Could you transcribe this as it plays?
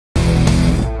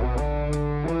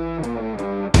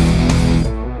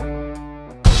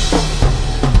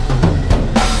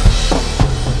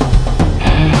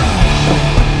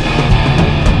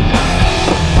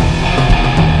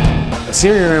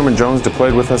SrA Airman Jones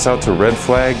deployed with us out to Red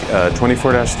Flag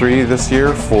 24-3 this year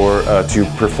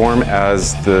to perform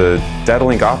as the data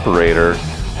link operator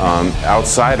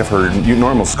outside of her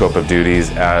normal scope of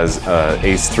duties as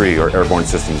ACE-3 or Airborne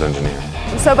Systems Engineer.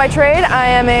 So by trade, I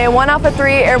am a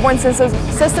 1-Alpha-3 Airborne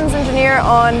Systems Engineer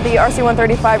on the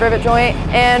RC-135 rivet joint,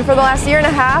 and for the last year and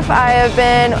a half I have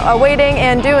been awaiting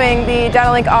and doing the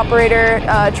data link operator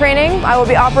training. I will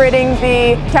be operating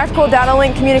the tactical data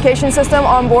link communication system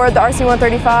on board the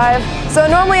RC-135. So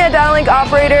normally a data link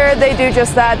operator, they do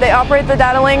just that. They operate the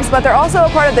data links, but they're also a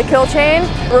part of the kill chain,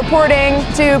 reporting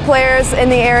to players in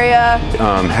the area.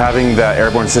 Having that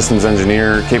Airborne Systems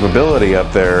Engineer capability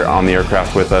up there on the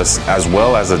aircraft with us, as well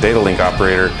as a data link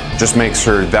operator, just makes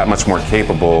her that much more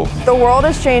capable. The world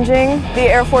is changing, the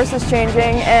Air Force is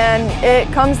changing, and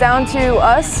it comes down to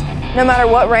us, no matter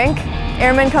what rank.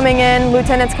 Airmen coming in,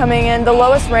 lieutenants coming in, the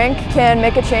lowest rank can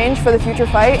make a change for the future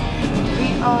fight.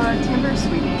 We are Timber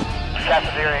Sweeping.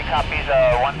 SrA copies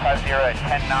 150 at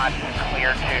 10 knots,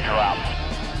 clear to drop.